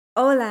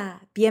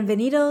Hola,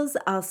 bienvenidos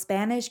al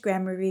Spanish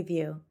Grammar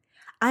Review.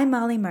 I'm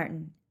Molly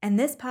Martin, and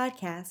this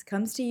podcast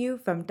comes to you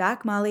from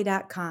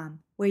DocMolly.com,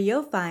 where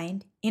you'll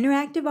find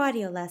interactive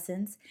audio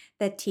lessons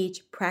that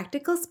teach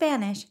practical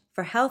Spanish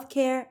for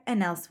healthcare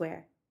and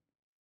elsewhere.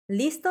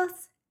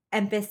 ¿Listos?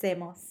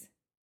 Empecemos.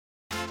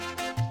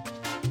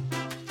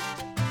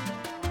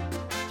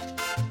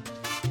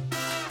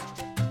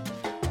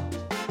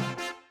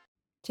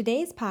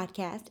 Today's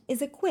podcast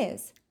is a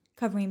quiz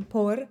covering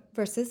por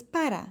versus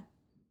para.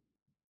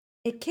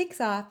 It kicks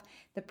off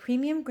the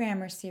premium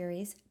grammar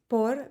series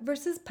Por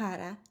versus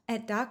Para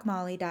at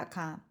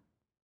DocMolly.com.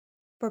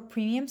 For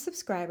premium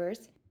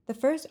subscribers, the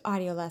first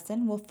audio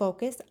lesson will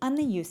focus on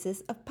the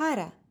uses of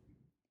para.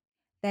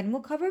 Then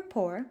we'll cover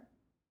por,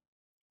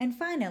 and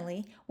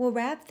finally, we'll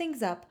wrap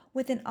things up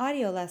with an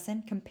audio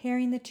lesson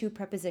comparing the two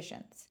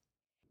prepositions.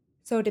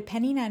 So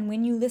depending on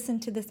when you listen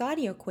to this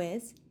audio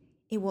quiz,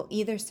 it will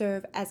either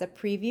serve as a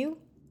preview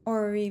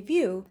or a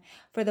review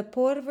for the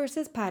Por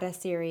versus Para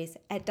series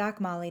at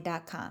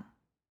DocMolly.com.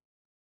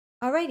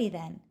 Alrighty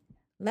then,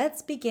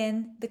 let's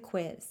begin the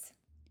quiz.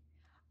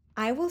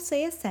 I will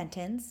say a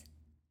sentence,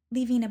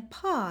 leaving a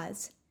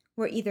pause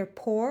where either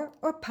por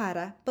or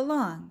para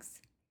belongs.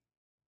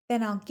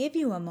 Then I'll give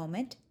you a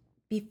moment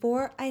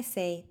before I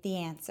say the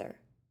answer.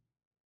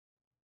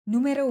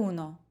 Número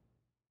 1.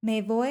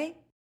 Me voy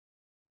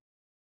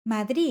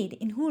Madrid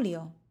en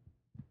julio.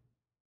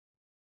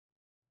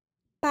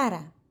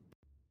 Para.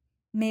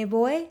 Me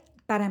voy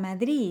para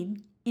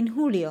Madrid en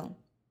julio.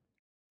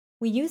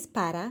 We use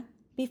para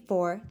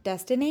before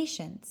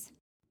destinations.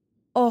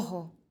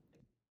 Ojo.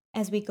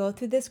 As we go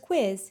through this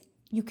quiz,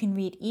 you can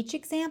read each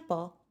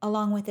example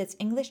along with its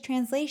English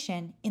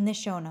translation in the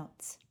show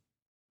notes.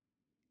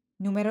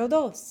 Número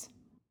 2.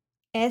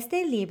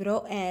 Este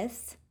libro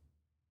es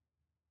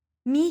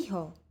mi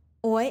hijo.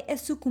 Hoy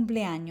es su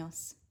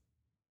cumpleaños.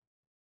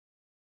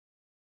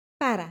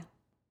 Para.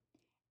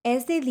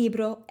 Este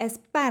libro es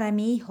para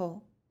mi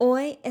hijo.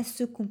 Hoy es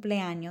su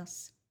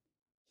cumpleaños.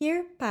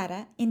 Here,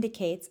 para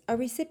indicates a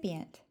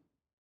recipient.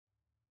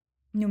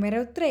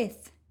 Número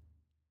 3.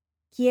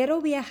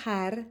 Quiero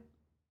viajar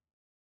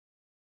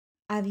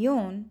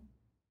avión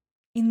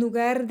en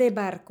lugar de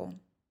barco.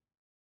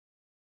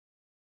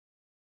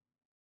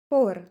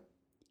 Por.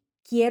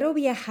 Quiero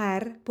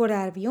viajar por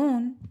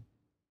avión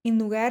en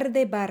lugar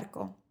de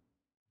barco.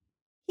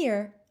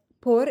 Here,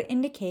 por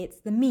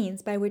indicates the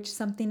means by which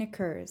something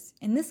occurs,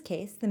 in this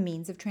case, the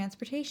means of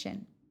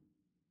transportation.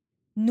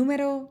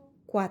 Número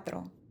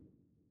 4.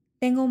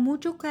 Tengo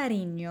mucho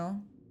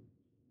cariño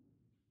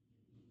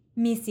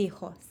mis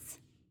hijos.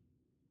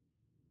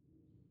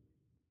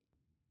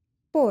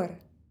 Por.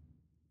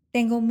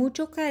 Tengo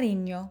mucho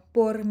cariño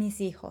por mis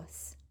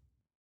hijos.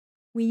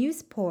 We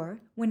use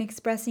por when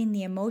expressing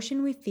the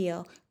emotion we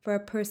feel for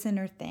a person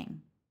or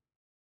thing.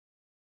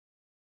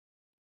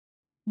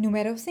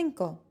 Número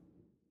 5.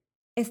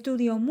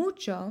 Estudio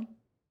mucho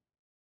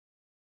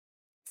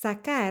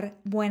sacar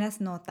buenas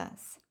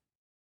notas.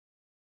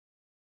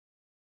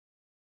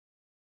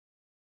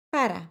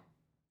 Para.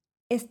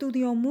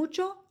 Estudio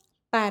mucho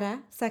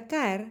para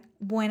sacar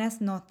buenas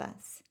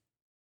notas.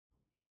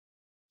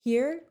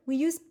 Here we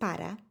use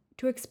para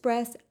to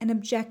express an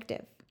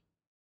objective.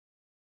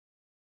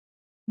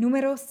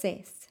 Número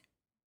 6.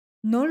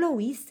 No lo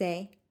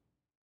hice.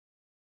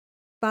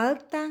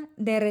 Falta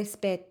de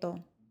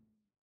respeto.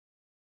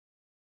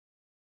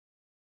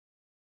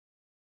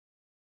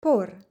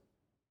 Por.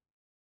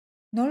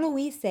 No lo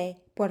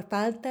hice por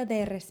falta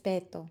de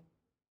respeto.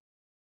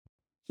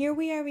 Here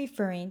we are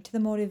referring to the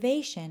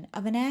motivation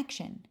of an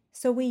action,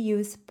 so we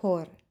use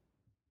por.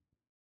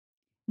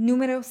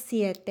 Número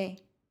 7.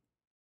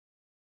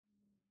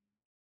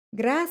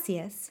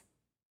 Gracias.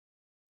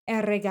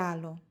 El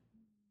regalo.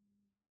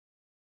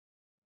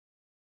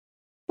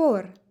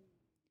 Por.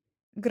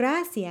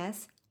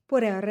 Gracias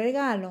por el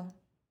regalo.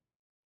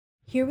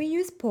 Here we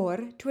use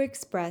por to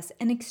express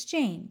an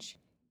exchange.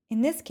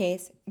 In this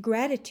case,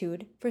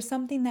 gratitude for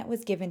something that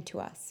was given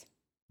to us.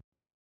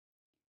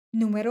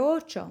 Número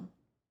 8.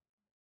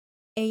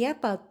 Ella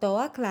faltó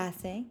a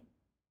clase.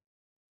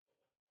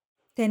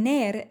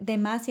 Tener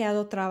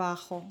demasiado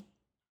trabajo.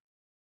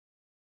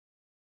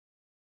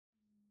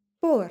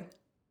 Por.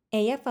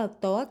 Ella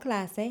faltó a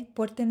clase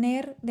por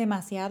tener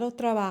demasiado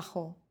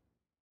trabajo.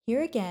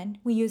 Here again,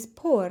 we use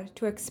por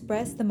to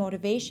express the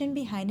motivation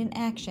behind an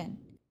action.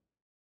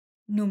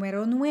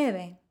 Número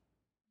 9.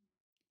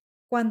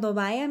 Cuando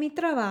vaya a mi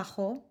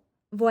trabajo,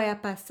 voy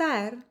a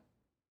pasar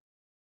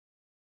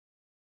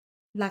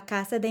la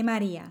casa de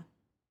María.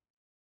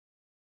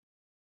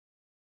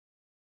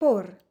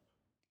 Por.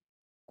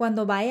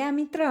 Cuando vaya a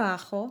mi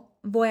trabajo,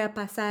 voy a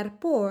pasar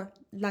por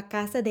la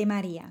casa de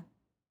María.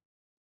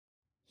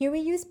 Here we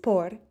use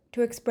por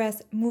to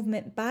express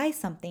movement by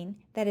something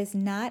that is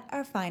not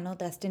our final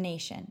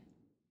destination.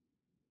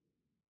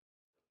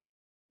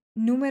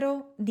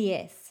 Número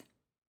 10.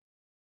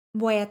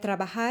 Voy a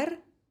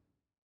trabajar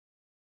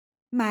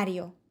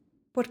Mario,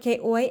 porque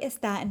hoy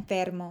está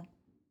enfermo.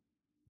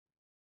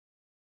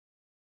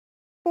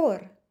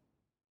 Por.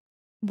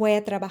 Voy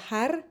a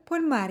trabajar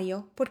por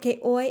Mario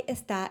porque hoy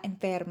está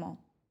enfermo.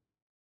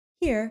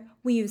 Here,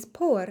 we use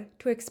por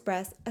to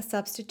express a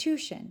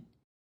substitution.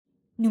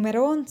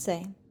 Número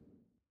 11.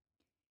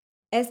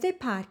 Este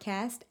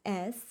podcast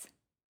es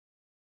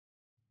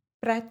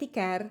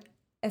practicar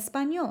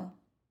español.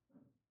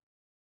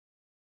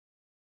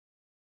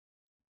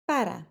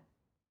 Para.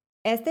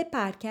 Este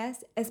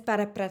podcast es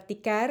para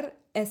practicar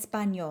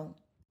español.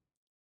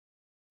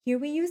 Here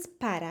we use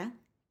para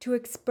to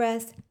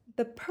express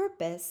the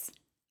purpose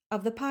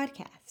of the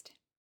podcast.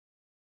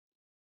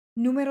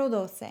 Número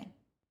 12.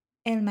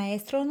 El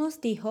maestro nos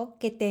dijo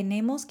que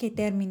tenemos que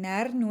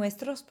terminar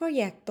nuestros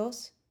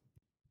proyectos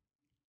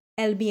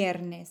el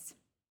viernes.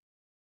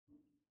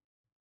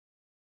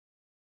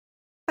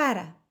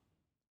 Para.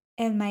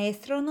 El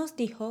maestro nos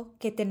dijo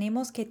que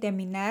tenemos que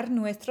terminar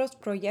nuestros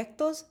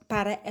proyectos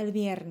para el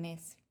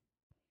viernes.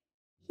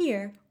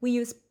 Here we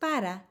use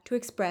para to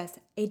express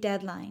a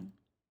deadline.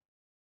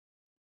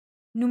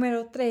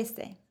 Número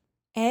 13.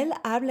 Él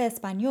habla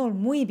español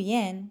muy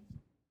bien.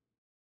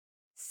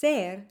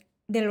 Ser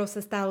de los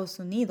Estados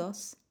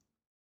Unidos.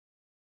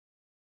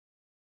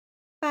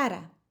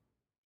 Para.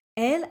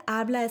 Él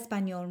habla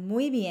español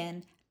muy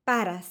bien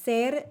para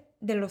ser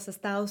de los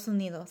Estados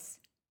Unidos.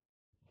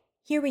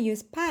 Here we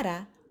use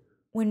para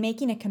when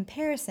making a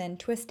comparison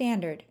to a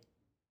standard.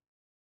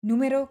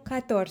 Número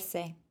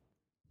 14.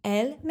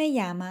 Él me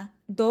llama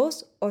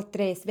 2 o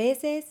 3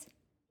 veces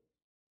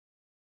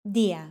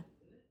día.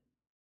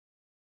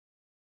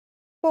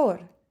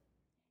 Por.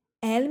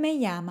 Él me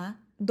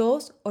llama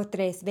 2 o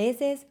 3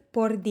 veces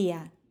por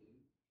día.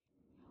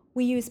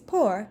 We use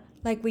por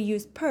like we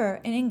use per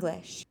in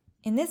English,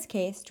 in this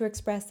case to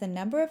express the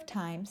number of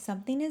times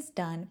something is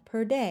done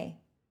per day.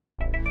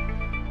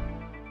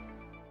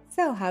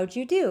 So, how'd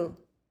you do?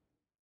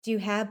 Do you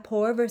have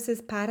por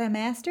versus para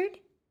mastered?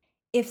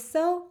 If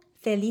so,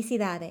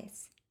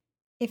 felicidades.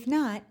 If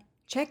not,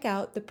 check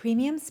out the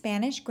premium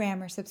Spanish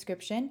grammar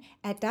subscription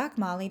at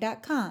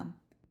docmolly.com.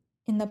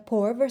 In the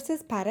por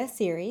versus para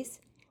series,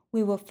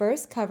 we will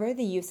first cover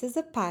the uses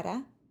of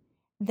para,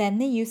 then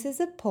the uses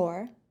of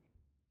por,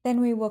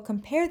 then we will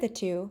compare the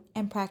two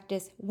and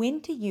practice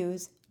when to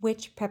use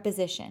which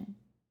preposition.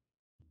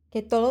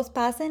 Que todos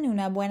pasen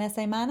una buena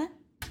semana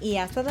y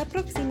hasta la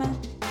próxima.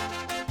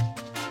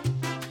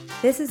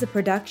 This is a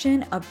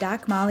production of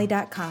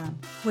docmolly.com,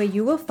 where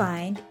you will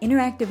find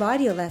interactive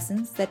audio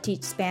lessons that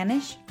teach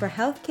Spanish for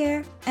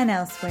healthcare and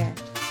elsewhere.